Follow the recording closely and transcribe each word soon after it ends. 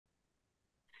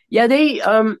Yeah, they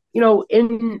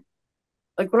in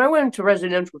like when I went into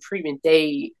residential treatment,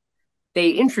 they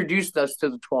introduced us to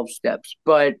the 12 steps,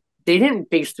 but they didn't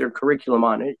base their curriculum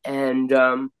on it. And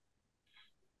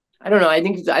I don't know. I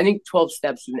think 12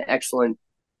 steps is an excellent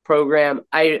program.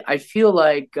 I feel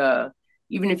like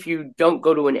even if you don't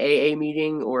go to an AA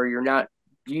meeting or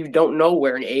you don't know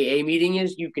where an AA meeting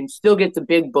is, you can still get the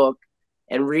big book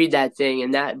and read that thing,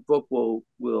 and that book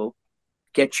will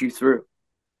get you through.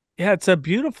 Yeah, it's a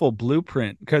beautiful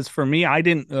blueprint because for me, I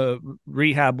didn't,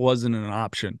 rehab wasn't an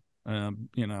option. I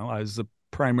was the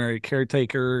primary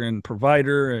caretaker and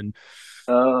provider and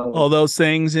Uh, all those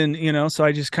things. And, so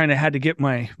I just kind of had to get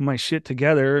my shit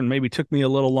together and maybe took me a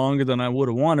little longer than I would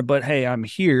have wanted. But hey, I'm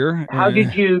here. how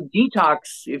did you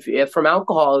detox if from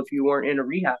alcohol if you weren't in a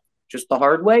rehab? Just the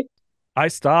hard way? I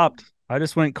stopped. I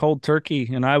just went cold turkey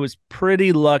and I was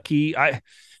pretty lucky.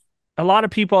 A lot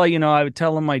of people, I would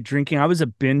tell them my drinking. I was a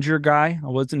binger guy. I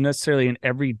wasn't necessarily an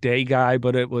everyday guy,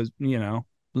 but it was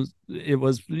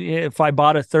if I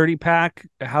bought a 30 pack,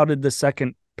 how did the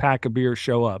second pack of beer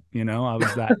show up? I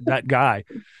was that guy.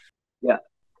 Yeah.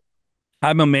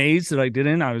 I'm amazed that I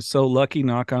didn't. I was so lucky,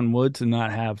 knock on wood, to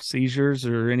not have seizures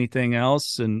or anything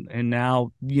else. And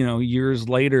now, years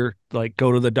later, like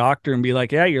go to the doctor and be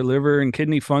like, yeah, your liver and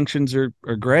kidney functions are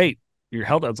great. Your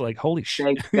health. I was like, holy shit,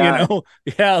 Thank God.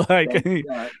 yeah, like, Thank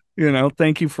God.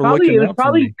 thank you for Probably looking it was out for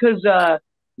probably me. because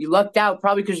you lucked out.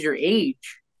 Probably because your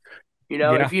age.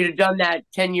 Yeah. If you'd have done that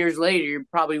 10 years later, you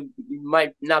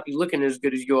might not be looking as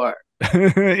good as you are.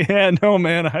 Yeah, no,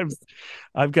 man,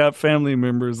 I've got family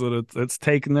members that it's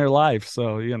taken their life.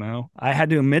 So, I had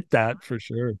to admit that for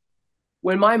sure.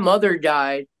 When my mother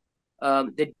died,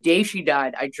 the day she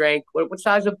died, I drank what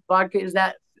size of vodka is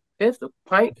that? Fifth, a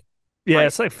pint, Yeah, pint.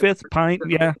 it's like fifth pint.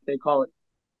 What Yeah. they call it.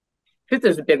 Fifth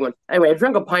is a big one. Anyway, I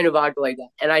drank a pint of vodka like that,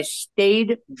 and I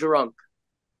stayed drunk,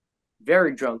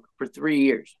 very drunk, for 3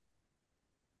 years.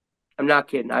 I'm not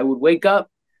kidding. I would wake up,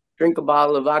 drink a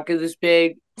bottle of vodka this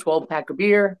big, 12 pack of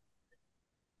beer.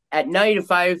 At night,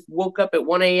 if I woke up at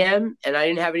 1 a.m. and I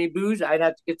didn't have any booze, I'd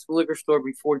have to get to the liquor store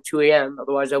before 2 a.m.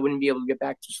 Otherwise, I wouldn't be able to get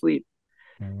back to sleep.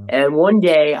 Yeah. And one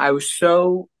day,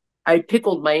 I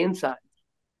pickled my insides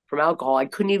from alcohol. I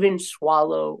couldn't even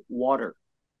swallow water.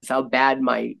 That's how bad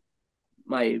my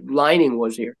lining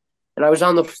was here. And I was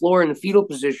on the floor in the fetal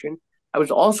position. I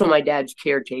was also my dad's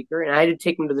caretaker, and I had to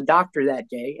take him to the doctor that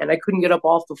day. And I couldn't get up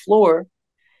off the floor.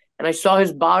 And I saw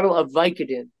his bottle of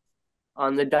Vicodin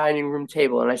on the dining room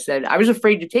table. And I said, I was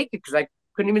afraid to take it because I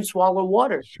couldn't even swallow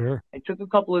water. Sure. I took a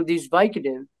couple of these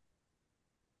Vicodin.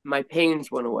 My pains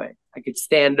went away. I could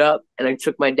stand up, and I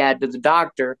took my dad to the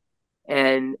doctor.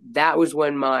 And that was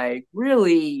when I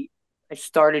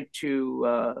started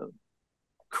to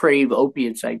crave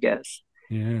opiates, I guess.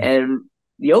 Yeah. And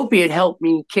the opiate helped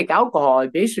me kick alcohol. I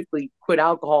basically quit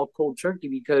alcohol cold turkey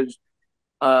because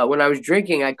when I was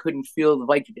drinking, I couldn't feel the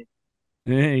Vicodin.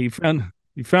 Yeah,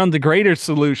 you found the greater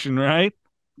solution, right?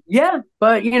 Yeah,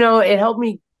 but it helped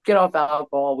me get off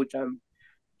alcohol, which I'm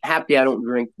happy I don't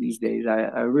drink these days.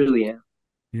 I really am.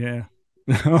 Yeah.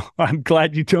 I'm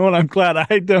glad you don't. I'm glad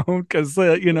I don't, because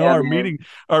Yeah, man.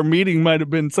 our meeting might have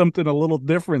been something a little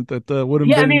different that wouldn't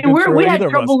Yeah, I been mean good for we had either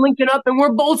of us. trouble linking up, and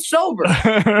we're both sober.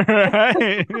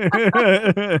 Right.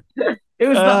 It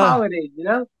was the uh, holidays.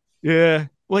 yeah.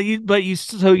 Well,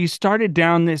 you started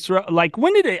down this road. Like,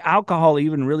 when did alcohol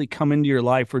even really come into your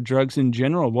life, or drugs in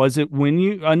general? Was it when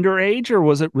you underage, or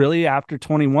was it really after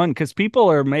 21? Because people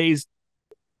are amazed.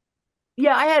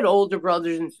 Yeah, I had older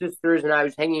brothers and sisters, and I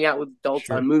was hanging out with adults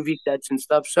on Sure. movie sets and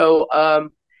stuff. So,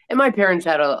 and my parents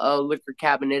had a liquor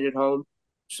cabinet at home.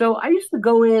 So I used to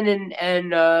go in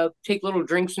and take little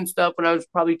drinks and stuff when I was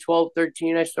probably 12,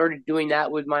 13. I started doing that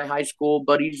with my high school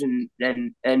buddies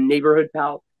and neighborhood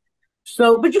pals.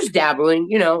 So, but just dabbling.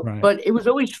 Right. But it was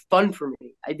always fun for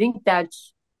me. I think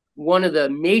that's one of the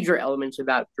major elements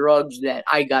about drugs that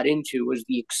I got into was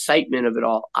the excitement of it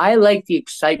all. I like the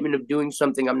excitement of doing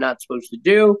something I'm not supposed to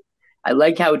do. I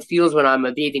like how it feels when I'm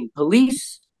evading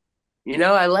police.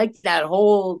 I like that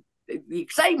whole the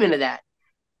excitement of that.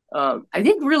 I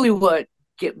think really what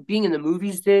being in the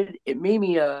movies did it made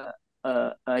me an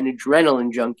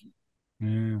adrenaline junkie.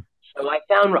 Yeah. So I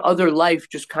found other life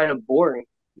just kind of boring.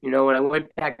 When I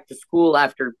went back to school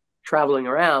after traveling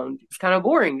around, it was kind of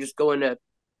boring just going to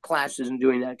classes and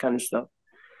doing that kind of stuff.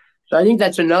 So I think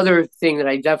that's another thing that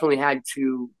I definitely had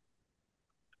to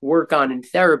work on in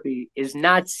therapy is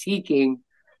not seeking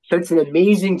such an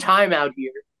amazing time out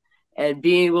here and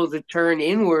being able to turn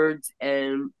inwards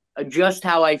and adjust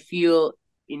how I feel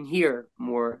in here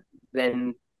more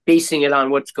than basing it on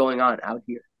what's going on out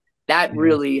here. That Yeah.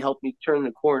 really helped me turn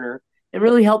the corner and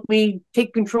really help me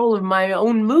take control of my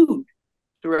own mood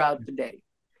throughout the day.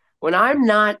 When I'm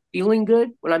not feeling good,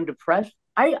 when I'm depressed,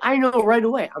 I know right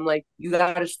away. I'm like, you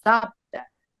got to stop that.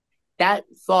 That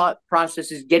thought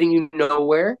process is getting you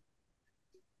nowhere.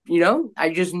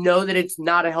 I just know that it's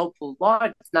not a helpful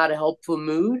thought. It's not a helpful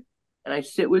mood. And I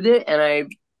sit with it and I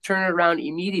turn it around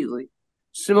immediately.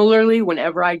 Similarly,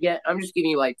 whenever I'm just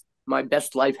giving you like my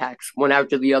best life hacks one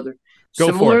after the other. Go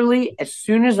for it. Similarly, as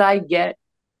soon as I get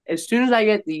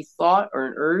the thought or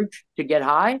an urge to get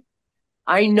high,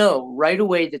 I know right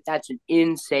away that that's an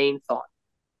insane thought.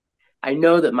 I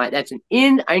know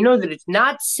that I know that it's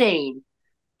not sane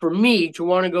for me to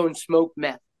want to go and smoke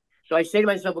meth. So I say to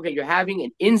myself, okay, you're having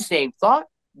an insane thought.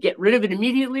 Get rid of it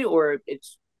immediately, or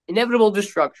it's inevitable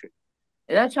destruction.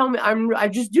 And that's how I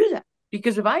just do that,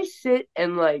 because if I sit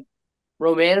and like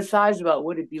romanticize about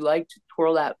what it'd be like to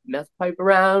twirl that meth pipe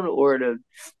around or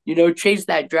to, chase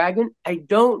that dragon, I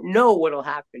don't know what'll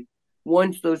happen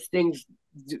once those things,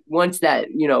 once that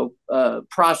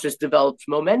process develops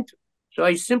momentum. So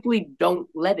I simply Yeah. don't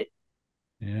let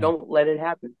it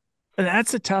happen. And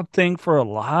that's a tough thing for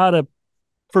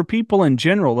people in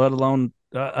general, let alone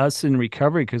us in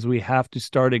recovery, because we have to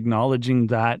start acknowledging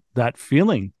that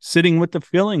feeling, sitting with the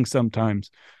feeling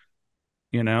sometimes.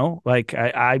 Like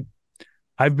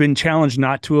I've been challenged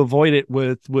not to avoid it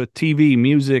with TV,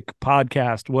 music,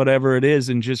 podcast, whatever it is,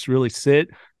 and just really sit,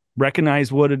 recognize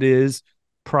what it is,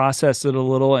 process it a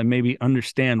little, and maybe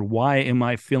understand why am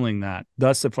I feeling that.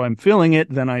 Thus, if I'm feeling it,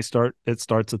 then it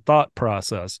starts a thought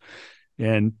process.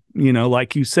 And,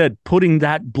 like you said, putting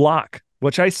that block,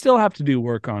 which I still have to do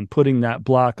work on, putting that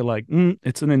block of like,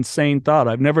 it's an insane thought.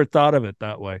 I've never thought of it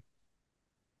that way.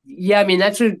 Yeah, I mean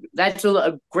that's a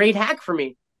great hack for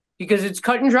me, because it's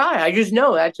cut and dry. I just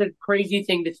know that's a crazy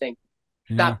thing to think.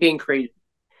 Yeah. Stop being crazy.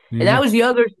 And Yeah. that was the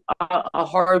other a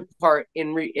hard part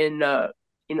in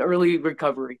early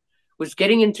recovery, was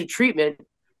getting into treatment,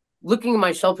 looking at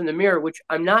myself in the mirror, which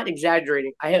I'm not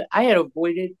exaggerating. I had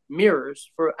avoided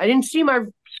mirrors I didn't see my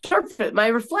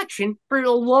reflection for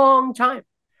a long time.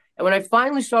 And when I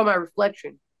finally saw my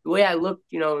reflection, the way I looked,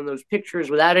 in those pictures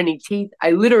without any teeth,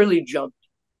 I literally jumped.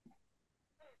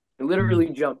 I Mm, literally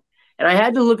jumped. And I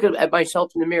had to look at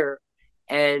myself in the mirror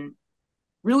and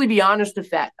really be honest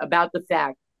about the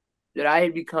fact that I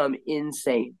had become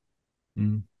insane,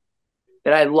 mm,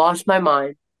 that I had lost my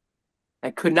mind. I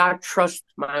could not trust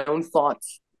my own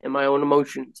thoughts and my own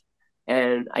emotions.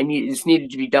 And this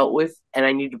needed to be dealt with. And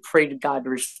I needed to pray to God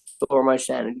to restore my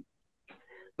sanity.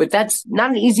 But that's not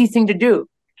an easy thing to do,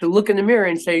 to look in the mirror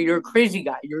and say, you're a crazy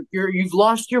guy. You've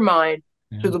lost your mind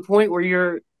to yeah. the point where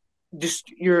you're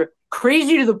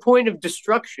crazy to the point of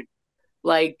destruction.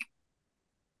 Like,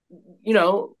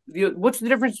 what's the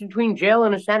difference between jail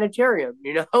and a sanitarium?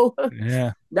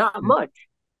 Yeah. Not much.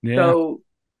 Yeah. So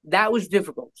that was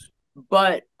difficult.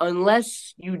 But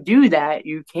unless you do that,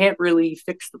 you can't really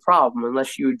fix the problem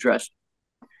unless you address it.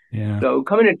 Yeah. So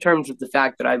coming to terms with the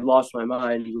fact that I've lost my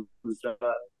mind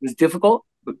was difficult,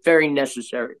 but very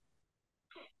necessary.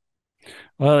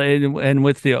 Well, and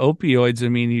with the opioids, I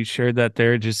mean, you shared that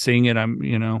there, just seeing it. God,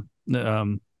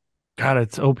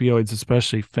 it's opioids,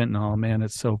 especially fentanyl, man.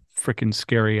 It's so freaking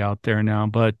scary out there now.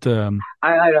 But I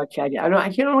can't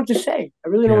know what to say. I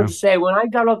really don't know what yeah. to say. When I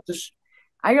got off the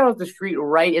street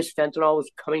right as fentanyl was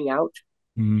coming out.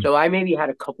 Mm, So I maybe had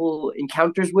a couple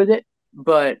encounters with it,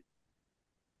 but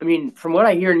I mean, from what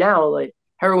I hear now, like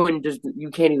you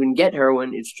can't even get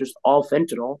heroin. It's just all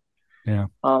fentanyl. yeah.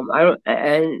 I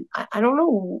don't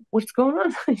know what's going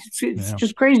on. It's Yeah.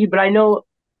 just crazy, but I know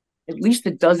at least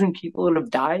a dozen people that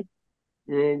have died.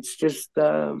 And it's just,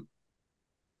 the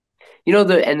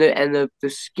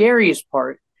scariest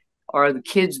part are the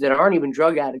kids that aren't even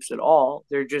drug addicts at all.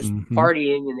 They're just Hmm.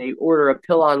 partying and they order a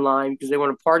pill online because they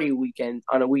want to party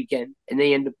on a weekend, and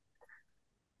they end up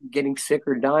getting sick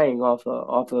or dying off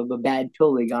of a bad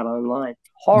pill they got online. Yeah.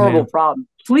 Horrible problem.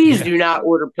 Please Yeah. do not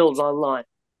order pills online.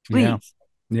 Yeah. Please.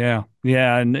 Yeah.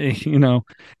 Yeah. And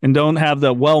and don't have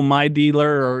the, well, my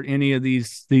dealer or any of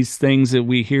these things that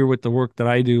we hear with the work that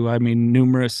I do. I mean,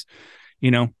 numerous,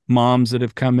 moms that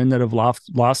have come in that have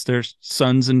lost their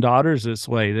sons and daughters this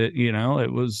way, that,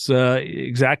 it was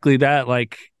exactly that.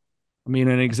 Like, I mean,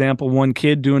 an example, one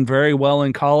kid doing very well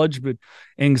in college, but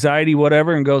anxiety,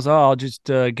 whatever, and goes, "Oh, I'll just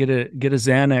get a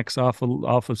Xanax off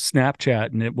of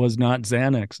Snapchat," and it was not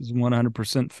Xanax; it's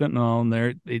 100% fentanyl, and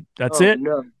that's Oh it.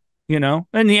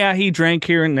 And yeah, he drank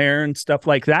here and there and stuff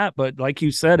like that, but like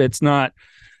you said, it's not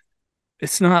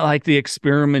like the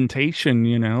experimentation,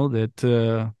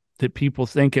 that that people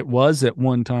think it was at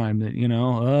one time.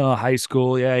 That, high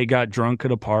school, yeah, you got drunk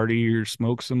at a party or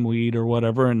smoked some weed or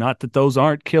whatever. And not that those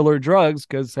aren't killer drugs,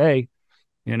 because hey,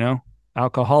 you know,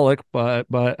 alcoholic by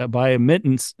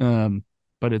admittance.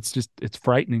 But it's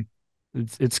frightening.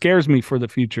 It scares me for the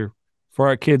future for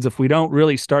our kids if we don't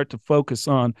really start to focus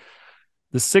on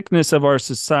the sickness of our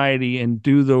society and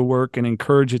do the work and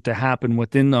encourage it to happen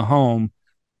within the home.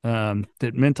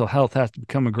 That mental health has to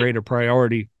become a greater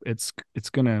priority. It's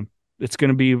gonna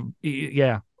be,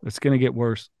 yeah, it's gonna get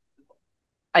worse.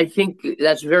 I think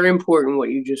that's very important what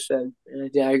you just said.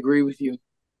 And I agree with you.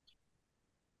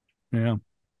 Yeah.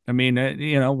 I mean,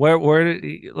 where,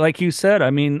 like you said,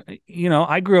 I mean,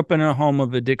 I grew up in a home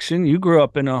of addiction. You grew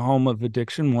up in a home of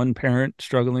addiction, one parent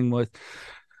struggling with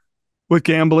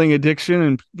gambling addiction.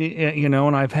 And,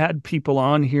 and I've had people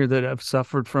on here that have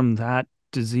suffered from that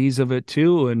disease of it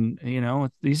too. And,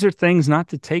 these are things not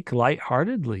to take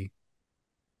lightheartedly.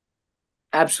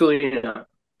 Absolutely not.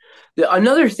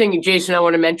 Another thing, Jason, I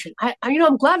want to mention,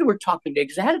 I'm glad we're talking today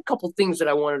because I had a couple things that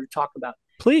I wanted to talk about.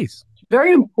 Please.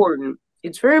 Very important.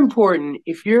 It's very important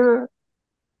if you're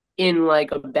in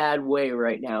like a bad way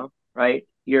right now, right?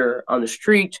 You're on the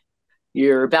street,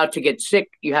 you're about to get sick,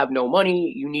 you have no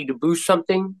money, you need to boost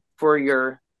something for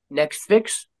your next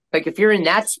fix. Like if you're in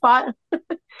that spot,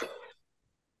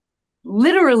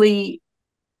 literally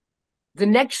the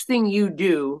next thing you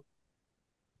do,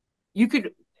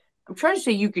 I'm trying to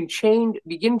say you can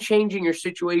begin changing your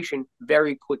situation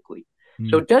very quickly.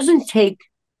 So Mm. it doesn't take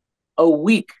a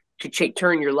week to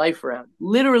turn your life around.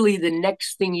 Literally, the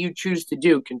next thing you choose to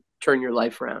do can turn your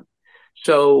life around.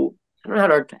 So I don't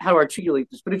know how to articulate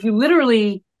this, but if you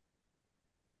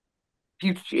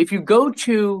go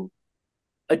to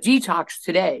a detox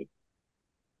today,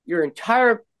 your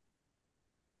entire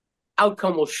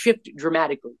outcome will shift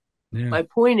dramatically. Yeah. My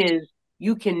point is,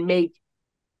 you can make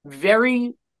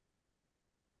very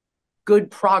good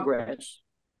progress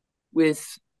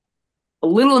with a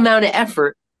little amount of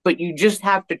effort, but you just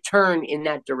have to turn in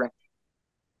that direction.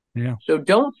 Yeah. So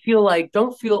don't feel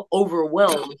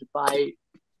overwhelmed by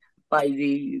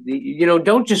the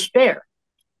don't despair.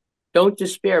 Don't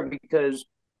despair because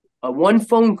one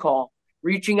phone call,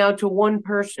 reaching out to one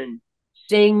person,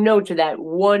 saying no to that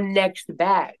one next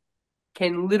bag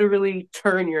can literally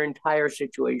turn your entire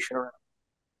situation around.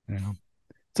 Yeah.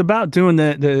 It's about doing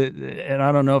and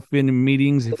I don't know if in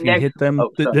meetings, The if you next, hit them,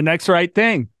 oh, the sorry, next right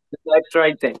thing. the next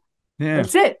right thing. Yeah.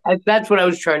 That's it. That's what I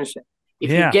was trying to say.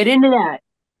 If you Yeah. get into that,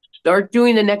 start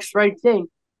doing the next right thing,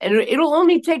 and it'll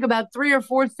only take about 3 or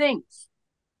 4 things,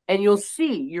 and you'll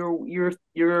see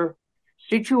your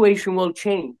situation will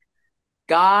change.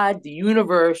 God, the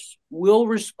universe will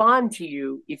respond to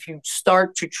you if you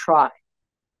start to try.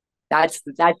 That's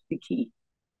the key.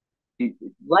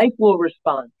 Life will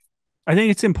respond. I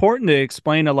think it's important to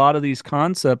explain a lot of these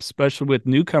concepts, especially with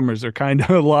newcomers. They're kind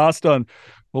of lost on,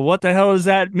 well, what the hell does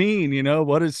that mean?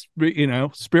 What is,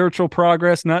 spiritual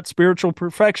progress, not spiritual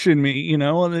perfection mean?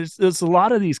 And there's a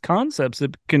lot of these concepts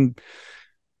that can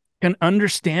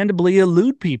understandably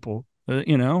elude people.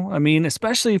 I mean,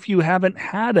 especially if you haven't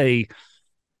had a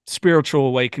spiritual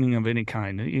awakening of any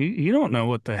kind. You don't know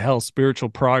what the hell spiritual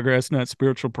progress, not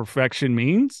spiritual perfection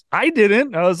means. I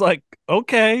didn't. I was like,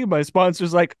 okay. My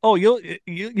sponsor's like, oh,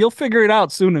 you'll figure it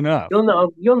out soon enough.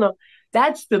 You'll know.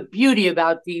 That's the beauty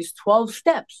about these 12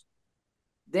 steps.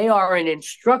 They are an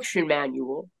instruction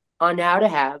manual on how to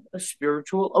have a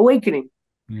spiritual awakening.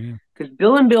 Yeah. Because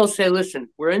Bill and Bill say, listen,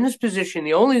 we're in this position.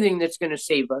 The only thing that's going to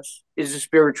save us is a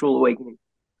spiritual awakening.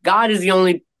 God is the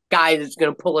only guy that's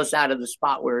going to pull us out of the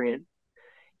spot we're in.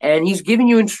 And he's giving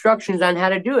you instructions on how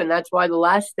to do it. And that's why the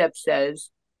last step says,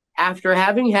 after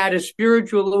having had a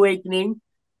spiritual awakening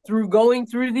through going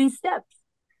through these steps.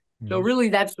 So really,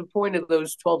 that's the point of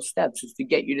those 12 steps, is to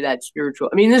get you to that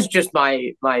spiritual. I mean, this is just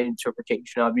my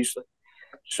interpretation, obviously.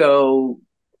 So,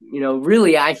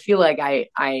 really, I feel like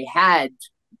I had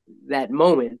that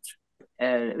moment,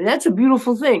 and I mean, that's a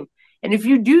beautiful thing. And if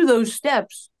you do those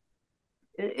steps,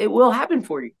 it will happen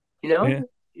for you. Yeah.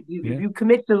 If Yeah. you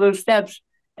commit to those steps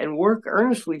and work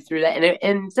earnestly through that, and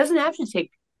it doesn't have to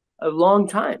take a long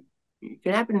time. It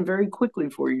can happen very quickly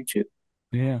for you too.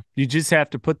 Yeah. You just have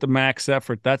to put the max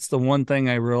effort. That's the one thing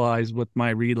I realized with my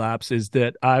relapse, is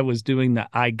that I was doing the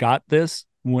I got this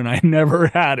when I never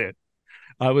had it.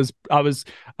 I was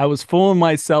fooling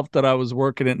myself that I was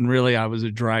working it, and really I was a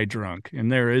dry drunk.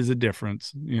 And there is a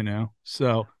difference.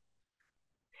 So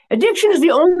Addiction is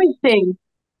the only thing.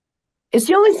 It's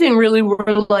the only thing really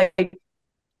where, like,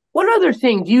 what other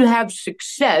thing do you have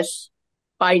success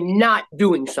by not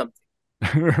doing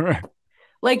something?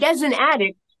 Like as an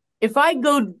addict, if I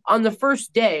go on the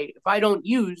first day, if I don't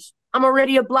use, I'm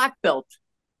already a black belt.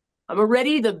 I'm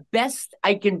already the best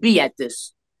I can be at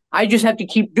this. I just have to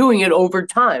keep doing it over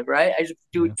time, right? I just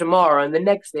do Yeah. it tomorrow and the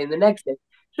next day and the next day.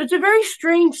 So it's a very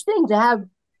strange thing to have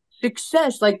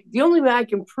success. Like the only way I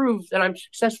can prove that I'm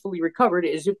successfully recovered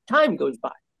is if time goes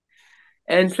by.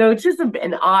 And so it's just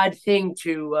an odd thing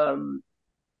to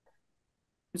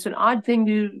it's an odd thing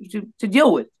to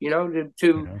deal with, Yeah.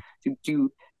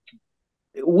 to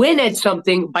win at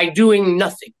something by doing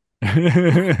nothing.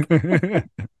 I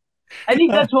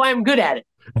think that's why I'm good at it.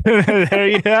 There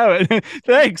you have it.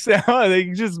 Thanks.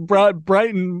 They just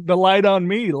brightened the light on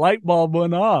me. Light bulb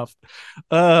went off.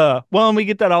 Well, and we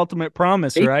get that ultimate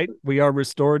promise, right? We are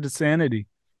restored to sanity.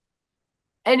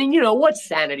 And what's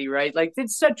sanity, right? Like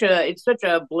it's such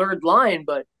a blurred line,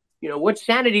 but what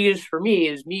sanity is for me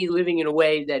is me living in a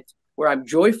way that where I'm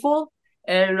joyful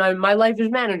and my life is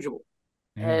manageable,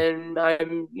 Yeah. and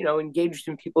I'm engaged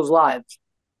in people's lives.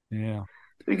 Yeah.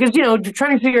 Because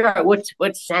trying to figure out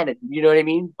what's sanity, you know what I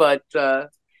mean? But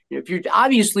if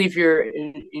you're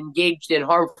engaged in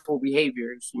harmful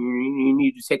behaviors, you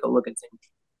need to take a look at things.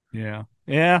 Yeah.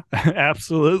 Yeah.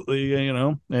 Absolutely.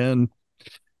 And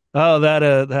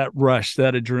that rush,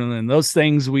 that adrenaline, those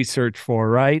things we search for,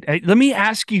 right? Hey, let me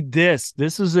ask you this.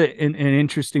 This is an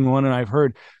interesting one, and I've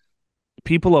heard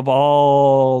people of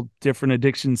all different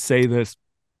addictions say this,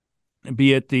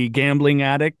 be it the gambling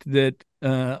addict that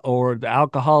or the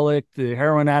alcoholic, the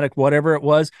heroin addict, whatever it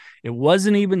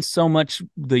wasn't even so much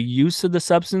the use of the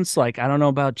substance. Like, I don't know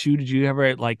about you, did you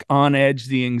ever like on edge,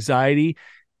 the anxiety?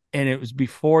 And it was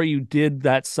before you did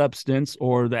that substance,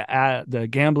 or the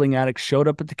gambling addict showed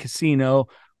up at the casino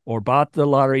or bought the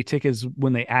lottery tickets,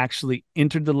 when they actually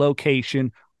entered the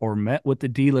location or met with the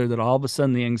dealer, that all of a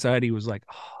sudden the anxiety was like,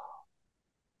 oh.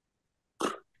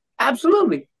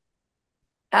 Absolutely.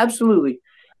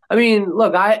 I mean,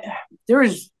 look,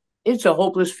 it's a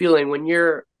hopeless feeling when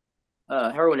you're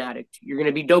a heroin addict. You're going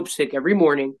to be dope sick every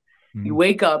morning. You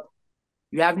wake up,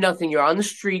 you have nothing, you're on the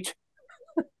street,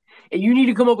 and you need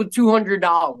to come up with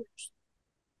 $200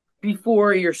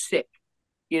 before you're sick.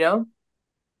 It's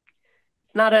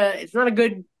not a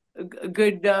good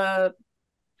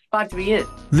spot to be in.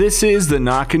 This is the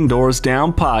Knockin' Doorz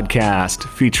Down podcast,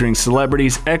 featuring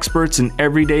celebrities, experts, and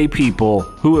everyday people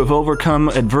who have overcome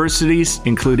adversities,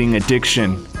 including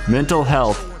addiction, mental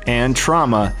health, and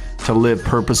trauma, to live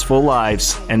purposeful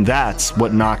lives. And that's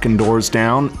what Knockin' Doorz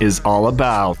Down is all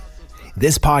about.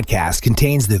 This podcast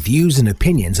contains the views and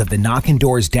opinions of the Knockin'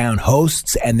 Doorz Down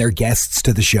hosts and their guests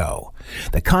to the show.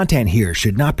 The content here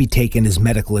should not be taken as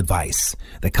medical advice.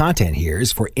 The content here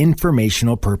is for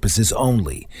informational purposes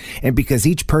only. And because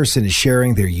each person is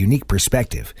sharing their unique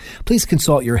perspective, please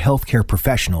consult your healthcare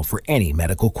professional for any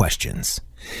medical questions.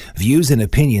 Views and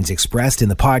opinions expressed in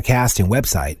the podcast and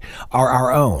website are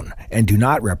our own and do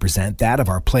not represent that of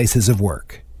our places of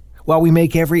work. While we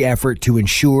make every effort to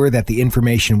ensure that the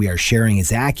information we are sharing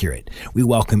is accurate, we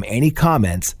welcome any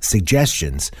comments,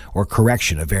 suggestions, or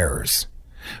correction of errors.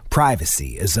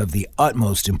 Privacy is of the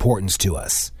utmost importance to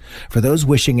us. For those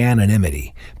wishing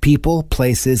anonymity, people,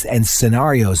 places, and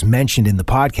scenarios mentioned in the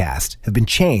podcast have been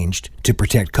changed to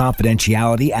protect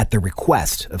confidentiality at the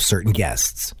request of certain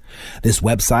guests. This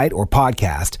website or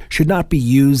podcast should not be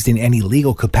used in any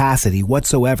legal capacity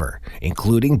whatsoever,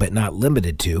 including but not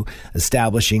limited to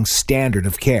establishing standard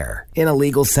of care in a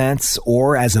legal sense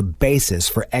or as a basis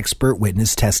for expert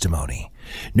witness testimony.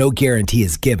 No guarantee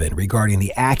is given regarding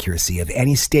the accuracy of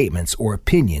any statements or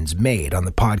opinions made on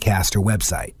the podcast or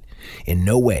website. In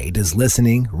no way does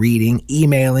listening, reading,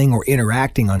 emailing, or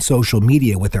interacting on social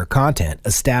media with our content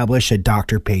establish a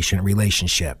doctor-patient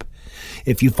relationship.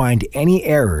 If you find any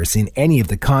errors in any of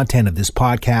the content of this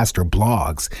podcast or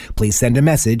blogs, please send a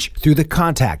message through the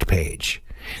contact page.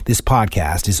 This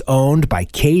podcast is owned by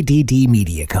KDD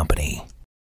Media Company.